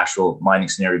using for the actual mining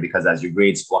scenario, because as your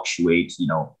grades fluctuate,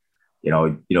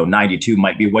 92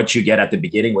 might be what you get at the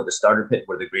beginning with the starter pit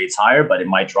where the grade's higher, but it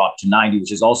might drop to 90,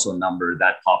 which is also a number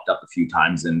that popped up a few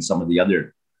times in some of the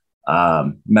other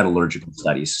metallurgical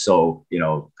studies. So,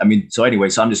 so anyway,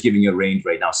 so I'm just giving you a range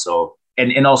right now. So,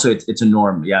 and also it's a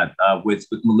norm. Yeah. With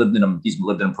molybdenum, these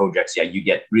molybdenum projects, yeah, you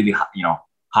get really,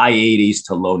 high 80s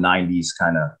to low 90s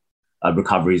kind of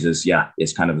recoveries is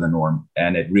kind of the norm.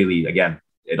 And it really, again,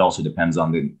 it also depends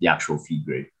on the actual feed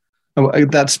grade.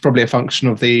 That's probably a function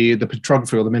of the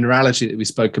petrography or the mineralogy that we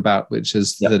spoke about, which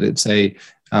is that it's a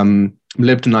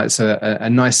molybdenite's a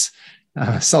nice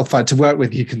sulfide to work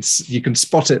with. You can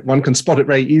spot it. One can spot it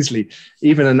very easily.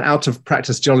 Even an out of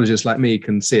practice geologist like me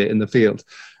can see it in the field,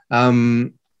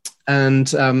 and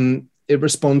it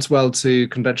responds well to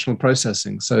conventional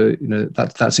processing. So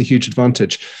that's a huge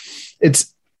advantage.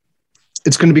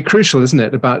 It's going to be crucial, isn't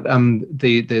it, about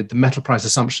the metal price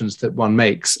assumptions that one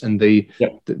makes and the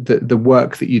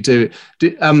work that you do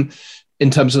in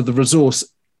terms of the resource.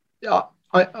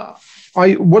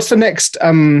 What's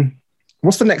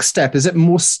the next step? Is it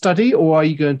more study, or are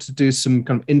you going to do some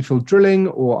kind of infill drilling,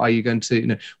 or are you going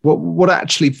to what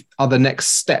actually are the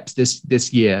next steps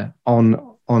this year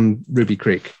on Ruby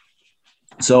Creek?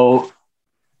 So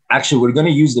actually, we're going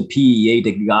to use the PEA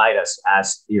to guide us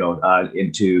as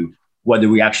into whether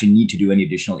we actually need to do any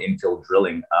additional infill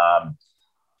drilling.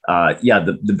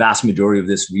 The vast majority of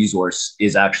this resource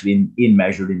is actually in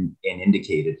measured and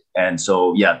indicated. And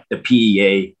so, the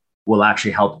PEA will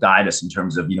actually help guide us in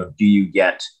terms of,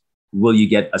 will you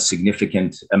get a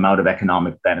significant amount of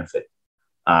economic benefit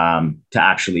to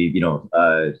actually,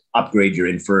 upgrade your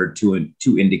inferred to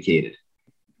indicated.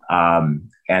 And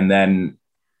then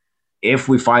if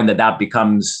we find that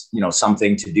becomes,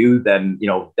 something to do, then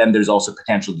there's also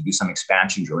potential to do some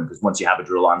expansion drilling, because once you have a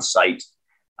drill on site,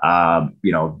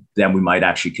 then we might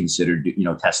actually consider,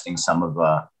 testing some of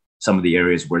the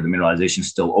areas where the mineralization is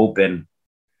still open,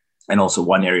 and also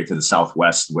one area to the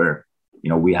southwest where,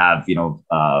 we have,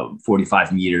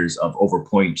 45 meters of over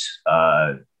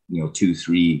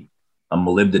 0.23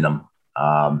 molybdenum,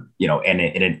 and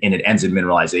it ends in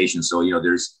mineralization. So,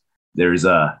 there's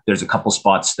a couple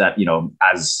spots that,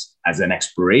 as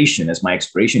my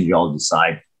exploration geologist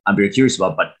side, I'm very curious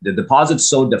about, but the deposit's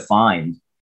so defined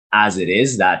as it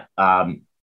is that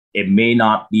it may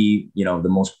not be, the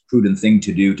most prudent thing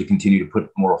to do to continue to put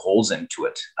more holes into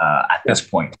it at this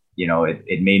point.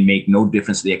 It may make no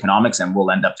difference to the economics, and we'll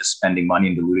end up just spending money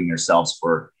and diluting ourselves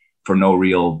for no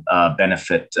real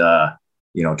benefit, to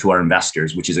our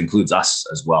investors, which includes us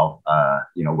as well.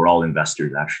 We're all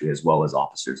investors actually, as well as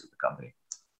officers of the company.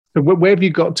 So where have you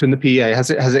got to in the PEA? Has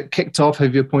it kicked off?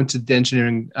 Have you appointed the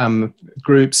engineering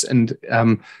groups? And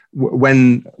how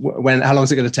long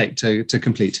is it going to take to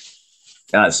complete?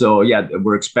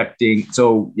 We're expecting.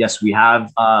 So yes, we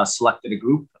have selected a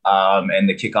group, and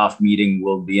the kickoff meeting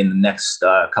will be in the next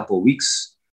couple of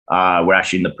weeks. We're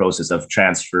actually in the process of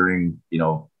transferring,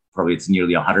 probably it's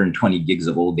nearly 120 gigs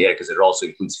of old data, because it also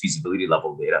includes feasibility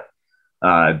level data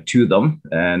to them.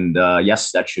 And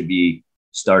yes, that should be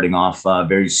starting off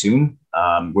very soon.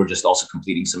 We're just also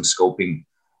completing some scoping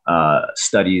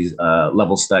studies,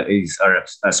 level studies, or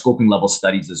scoping level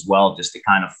studies as well, just to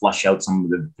kind of flush out some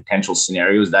of the potential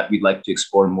scenarios that we'd like to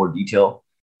explore in more detail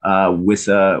with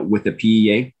the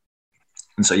PEA.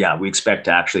 And so, we expect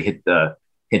to actually hit the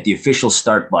official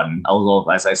start button.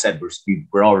 Although, as I said,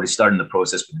 we're already starting the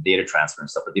process with the data transfer and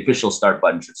stuff, but the official start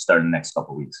button should start in the next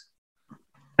couple of weeks.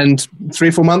 And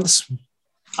 3-4 months?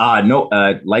 No,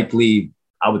 likely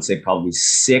I would say probably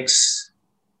 6.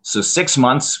 So 6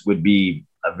 months would be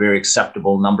a very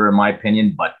acceptable number in my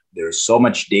opinion, but there's so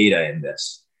much data in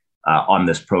this on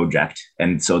this project.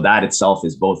 And so that itself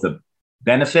is both a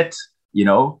benefit,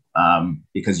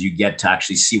 because you get to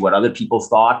actually see what other people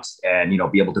thought and,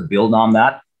 be able to build on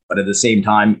that. But at the same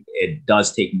time, it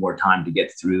does take more time to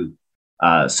get through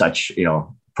such,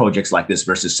 projects like this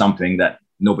versus something that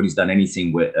nobody's done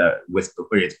anything with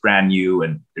it's brand new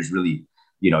and there's really,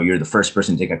 you're the first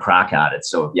person to take a crack at it.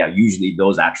 So yeah, usually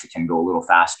those actually can go a little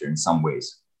faster in some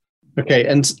ways. Okay,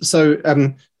 and so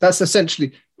that's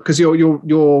essentially because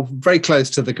you're very close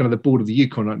to the kind of the border of the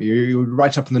Yukon, aren't you? You're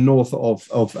right up in the north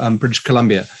of British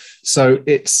Columbia. So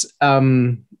it's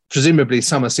presumably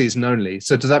summer season only.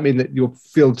 So does that mean that your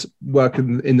field work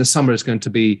in the summer is going to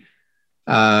be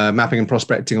mapping and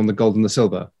prospecting on the gold and the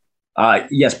silver?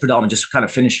 Yes, predominantly just kind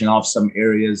of finishing off some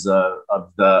areas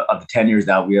of the tenures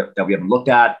that we haven't looked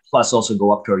at. Plus, also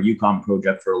go up to our Yukon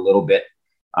project for a little bit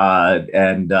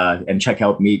and check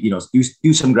out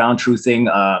do some ground truthing.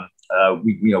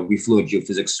 We flew a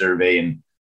geophysics survey in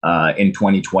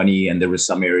 2020, and there was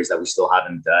some areas that we still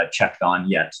haven't checked on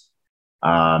yet.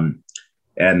 And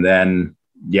then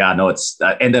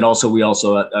and then also we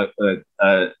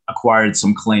acquired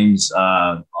some claims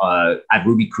at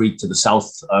Ruby Creek to the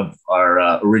south of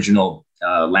our original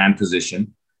land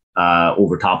position,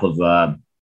 over top of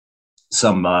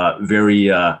some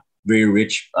very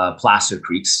rich placer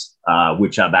creeks,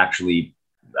 which have actually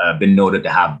been noted to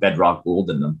have bedrock gold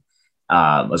in them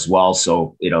as well.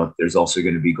 So there's also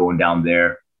going to be going down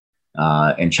there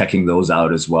and checking those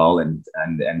out as well, and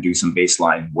do some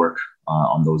baseline work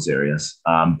on those areas.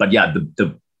 But yeah,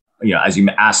 as you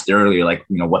asked earlier,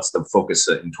 what's the focus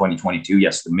in 2022?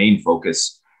 Yes, the main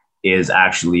focus is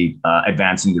actually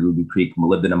advancing the Ruby Creek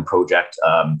molybdenum project.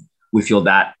 We feel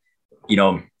that,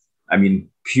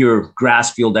 pure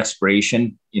grass field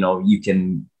exploration,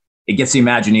 it gets the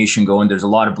imagination going. There's a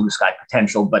lot of blue sky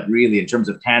potential, but really in terms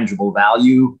of tangible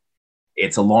value,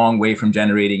 it's a long way from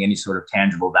generating any sort of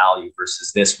tangible value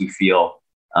versus this. We feel,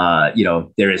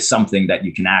 there is something that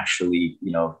you can actually,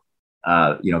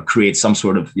 create some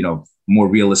sort of, more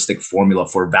realistic formula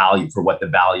for value, for what the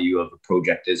value of a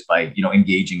project is by,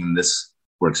 engaging in this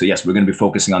work. So yes, we're going to be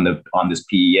focusing on this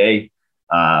PEA,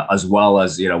 as well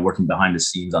as, working behind the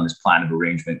scenes on this plan of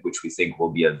arrangement, which we think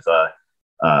will be of,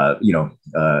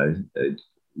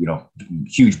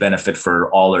 huge benefit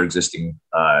for all our existing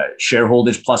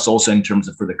shareholders, plus also in terms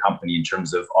of for the company, in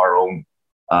terms of our own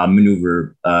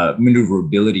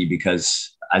maneuverability,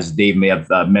 because as Dave may have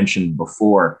mentioned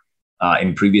before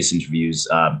in previous interviews,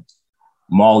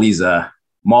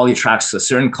 Moly attracts a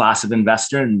certain class of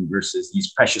investor, and versus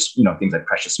these precious, things like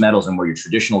precious metals and more your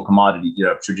traditional commodity,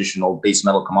 traditional base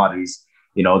metal commodities,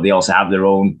 they also have their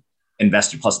own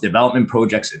investor, plus development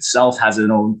projects itself has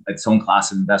its own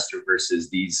class of investor versus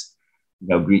these,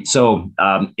 so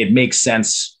it makes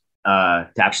sense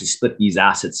to actually split these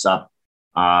assets up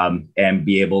and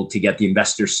be able to get the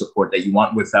investor support that you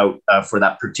want without for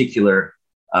that particular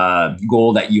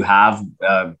goal that you have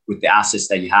with the assets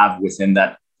that you have within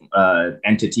that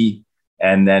entity,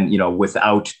 and then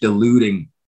without diluting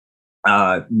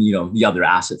the other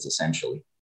assets essentially,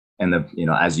 and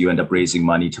as you end up raising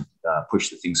money to push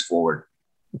the things forward.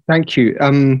 Thank you.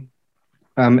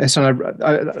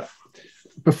 Ehsan,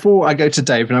 before I go to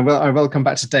Dave, and I will come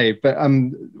back to Dave, but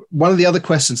one of the other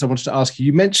questions I wanted to ask you,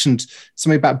 you mentioned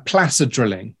something about placer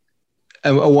drilling,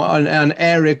 or an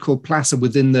area called placer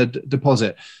within the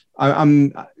deposit.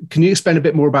 Can you explain a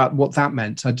bit more about what that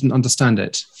meant? I didn't understand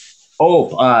it.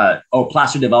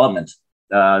 Placer development.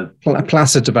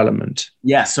 Placer development.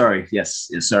 Yeah, sorry. Yes,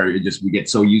 sorry. We get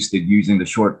so used to using the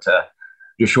short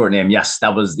name. Yes,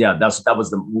 that was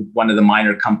one of the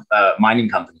minor mining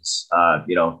companies.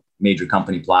 Major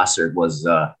company Placer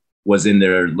was in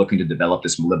there looking to develop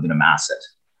this molybdenum asset.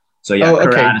 So yeah,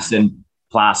 Kerr Addison,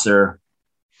 Placer.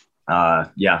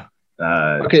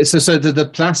 Okay, so the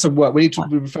Placer work, we need to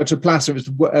refer to Placer as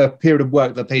a period of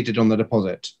work that they did on the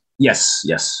deposit. Yes,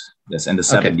 in the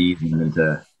 70s and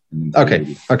into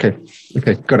Okay,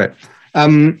 got it.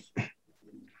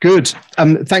 Good.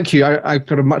 Thank you. I've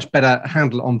got a much better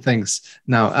handle on things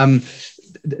now.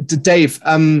 Dave,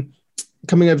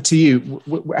 coming over to you,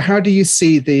 how do you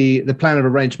see the plan of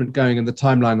arrangement going and the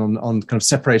timeline on kind of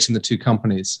separating the two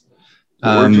companies?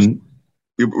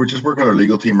 We're just working on our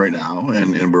legal team right now,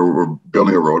 and we're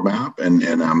building a roadmap. And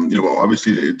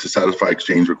obviously to satisfy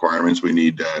exchange requirements, we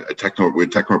need a technical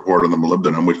report on the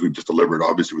molybdenum, which we've just delivered,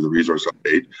 obviously with a resource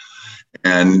update.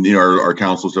 And our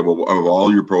counsel said, well, of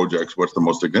all your projects, what's the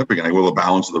most significant? Well, the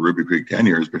balance of the Ruby Creek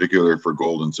tenures, particularly for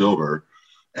gold and silver,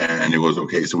 And it was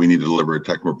okay. So we need to deliver a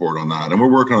tech report on that. And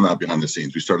we're working on that behind the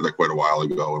scenes. We started that quite a while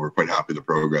ago, and we're quite happy with the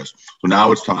progress. So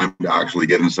now it's time to actually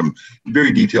get into some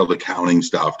very detailed accounting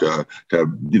stuff to so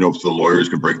the lawyers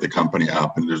can break the company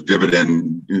up, and there's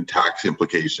dividend tax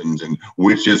implications, and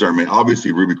which is our main,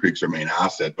 obviously Ruby Creek's our main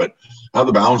asset, but how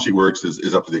the balance sheet works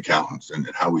is up to the accountants, and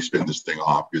how we spin this thing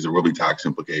off, because there will be tax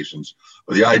implications.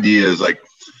 But the idea is like,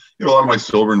 a lot of my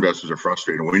silver investors are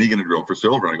frustrated. When are you going to drill for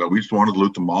silver? And I go, we just wanted to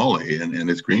loot the moly and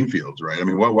its greenfields, right? I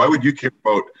mean, why would you care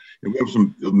about, we have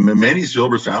many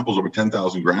silver samples over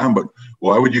 10,000 gram, but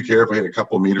why would you care if I had a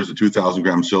couple of meters of 2,000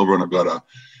 gram silver and I've got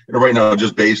right now,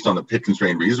 just based on the pit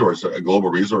constrained resource, a global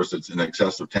resource that's in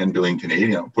excess of 10 billion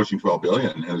Canadian, pushing 12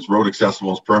 billion, and it's road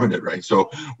accessible, it's permitted, right?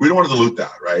 So we don't want to dilute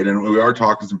that, right? And we are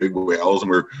talking some big whales,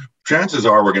 and chances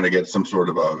are we're going to get some sort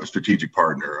of a strategic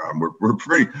partner. We're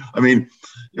pretty,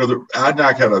 the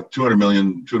ADNAC had a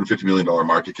 $250 million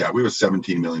market cap. We have a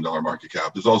 $17 million market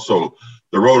cap. There's also,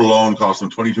 the road alone cost them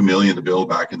 $22 million to build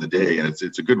back in the day, and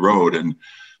it's a good road. And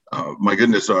my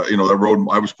goodness, that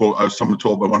road, someone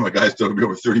told by one of my guys to be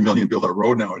over 30 million build that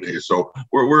road nowadays. So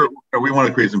we want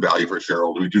to create some value for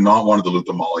shareholders. We do not want to dilute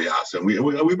the moly asset. We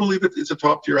believe it's a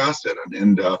top tier asset,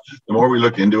 and the more we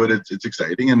look into it, it's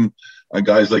exciting. And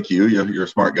guys like you're a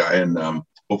smart guy, and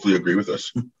hopefully you agree with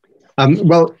us.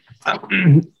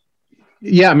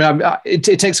 Yeah, it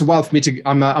takes a while for me to.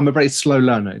 I'm a very slow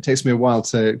learner. It takes me a while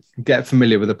to get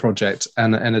familiar with a project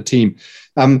and a team.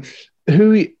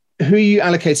 Who are you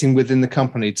allocating within the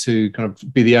company to kind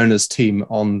of be the owner's team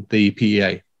on the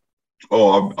PEA?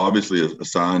 Oh, obviously,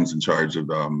 Hassan's in charge of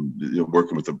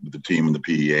working with the team in the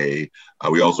PEA.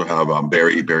 We also have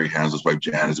Barry Hans's wife,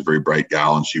 Jan, is a very bright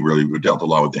gal, and she really dealt a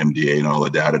lot with MDA and all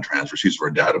the data transfer. She's our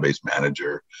database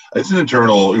manager. It's an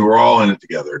internal, we're all in it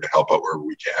together to help out wherever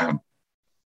we can.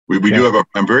 We do have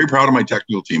I'm very proud of my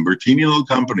technical team. We're a teeny little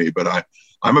company, but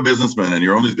I'm a businessman, and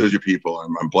you're only as good as your people.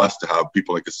 I'm blessed to have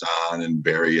people like Hassan and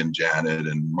Barry and Janet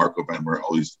and Marco Van, where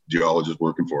all these geologists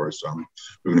working for us. We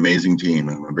have an amazing team,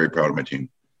 and I'm very proud of my team.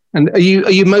 And are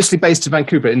you mostly based in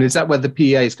Vancouver? And is that where the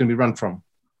PEA is going to be run from?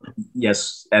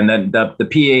 Yes, and then the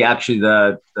PEA, actually,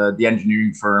 the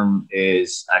engineering firm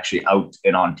is actually out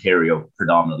in Ontario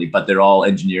predominantly, but they're all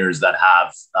engineers that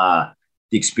have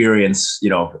the experience,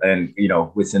 and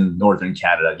within Northern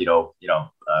Canada,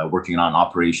 working on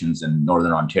operations in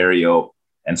Northern Ontario,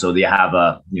 and so they have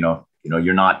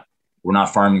we're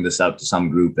not farming this out to some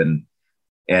group in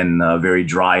a very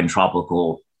dry and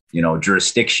tropical,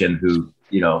 jurisdiction who,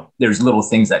 there's little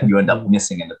things that you end up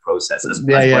missing in the process as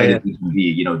bright as it can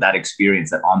be, that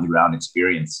experience, that on the ground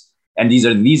experience, and these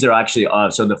are actually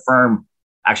so the firm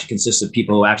actually consists of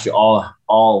people who actually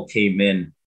all came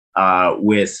in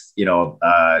with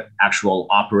actual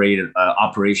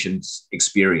operations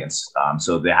experience.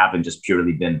 So they haven't just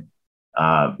purely been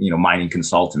mining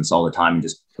consultants all the time and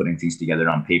just putting things together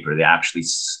on paper. They actually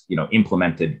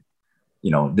implemented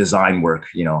design work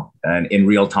and in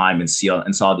real time and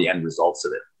saw the end results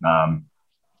of it.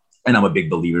 And I'm a big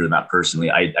believer in that personally.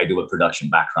 I do a production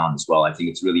background as well. I think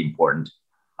it's really important.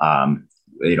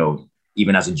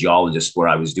 Even as a geologist, where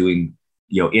I was doing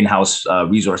in-house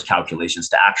resource calculations,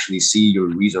 to actually see your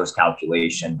resource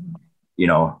calculation,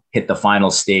 hit the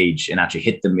final stage and actually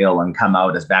hit the mill and come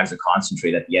out as bags of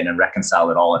concentrate at the end and reconcile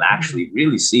it all and actually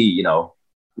really see,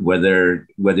 whether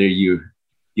you're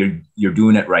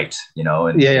doing it right,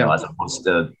 as opposed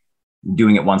to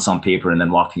doing it once on paper and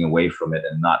then walking away from it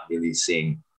and not really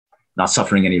not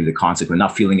suffering any of the consequence,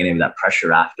 not feeling any of that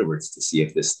pressure afterwards to see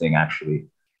if this thing actually,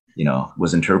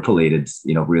 was interpolated,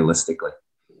 realistically.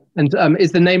 And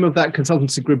is the name of that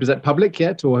consultancy group, is that public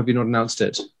yet, or have you not announced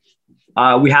it?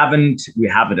 We haven't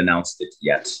announced it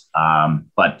yet,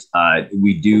 but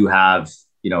we do have,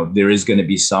 there is going to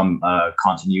be some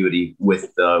continuity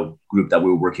with the group that we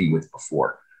were working with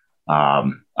before,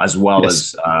 as well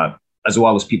as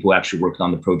people who actually worked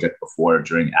on the project before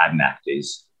during ADNAC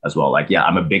days as well.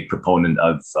 I'm a big proponent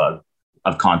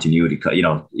of continuity.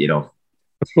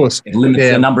 Of course, it limits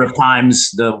the number of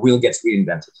times the wheel gets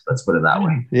reinvented. Let's put it that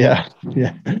way. Yeah.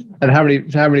 And how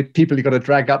many people you got to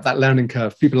drag up that learning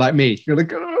curve? People like me, you're like,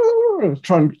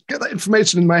 try and get that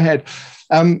information in my head.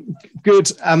 Good,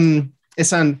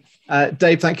 Ihsan,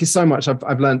 Dave. Thank you so much.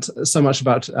 I've learned so much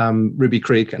about Ruby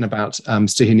Creek and about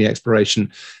Stihini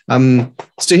exploration.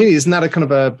 Stihini, isn't that a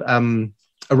kind of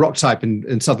a rock type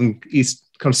in southern east?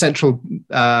 Kind of central,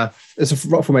 there's a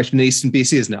rock formation in eastern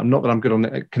BC, isn't it? I'm not that I'm good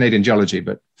on Canadian geology,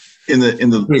 but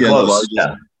the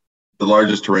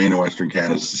largest terrain in Western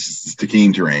Canada is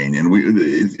Stikine terrain, and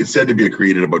it's said to be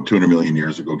created about 200 million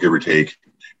years ago, give or take.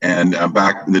 And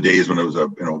back in the days when it was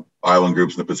island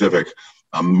groups in the Pacific,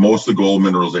 Most of the gold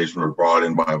mineralization was brought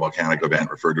in by a volcanic event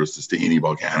referred to as the Stahini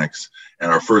Volcanics.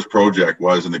 And our first project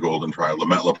was in the Golden Triangle,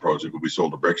 the Metla project, where we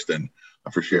sold to Brixton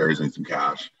for shares and some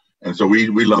cash. And so we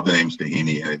love the name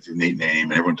Stahini, and it's a neat name,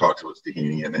 and everyone talks about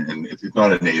Stahini, and it's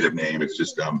not a native name. It's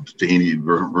just Stahini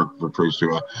refers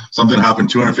to something happened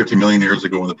 250 million years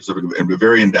ago in the Pacific, and a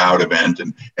very endowed event,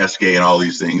 and SK and all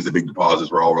these things, the big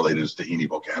deposits were all related to Stahini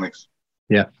Volcanics.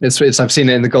 Yeah, it's I've seen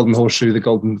it in the Golden Horseshoe, the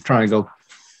Golden Triangle.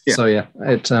 Yeah. So yeah,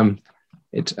 good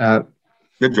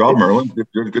job, Merlin.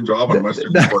 Good job on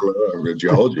Western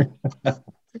geology.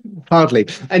 Hardly.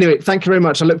 Anyway, thank you very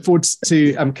much. I look forward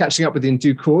to catching up with you in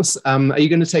due course. Are you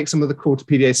going to take some of the core to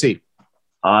PDAC?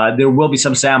 There will be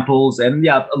some samples, and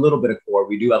yeah, a little bit of core.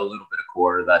 We do have a little bit of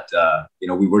core that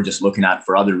we were just looking at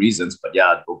for other reasons, but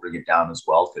yeah, we'll bring it down as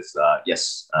well because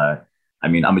yes, I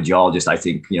mean, I'm a geologist. I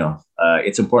think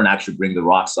it's important to actually bring the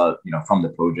rocks from the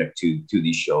project to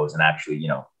these shows, and actually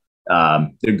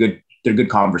they're good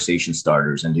conversation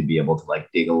starters, and to be able to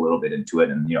like dig a little bit into it,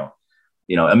 and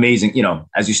amazing,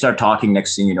 as you start talking,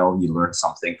 next thing you know, you learn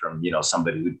something from,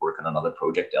 somebody who'd work on another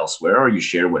project elsewhere, or you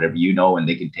share whatever and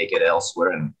they can take it elsewhere,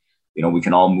 and, we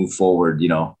can all move forward,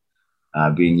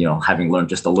 having learned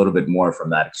just a little bit more from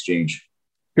that exchange.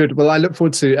 Good. Well, I look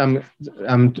forward to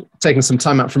taking some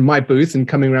time out from my booth and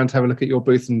coming around to have a look at your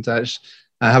booth and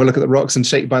have a look at the rocks and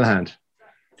shake you by the hand.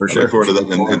 For sure. I look forward to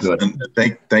that. And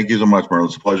thank you so much, Merlin.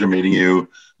 It's a pleasure meeting you.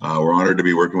 We're honored to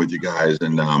be working with you guys,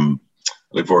 and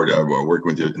look forward to working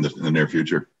with you in the near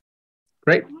future.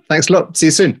 Great. Thanks a lot. See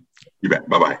you soon. You bet.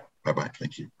 Bye-bye. Bye-bye.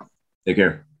 Thank you. Take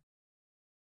care.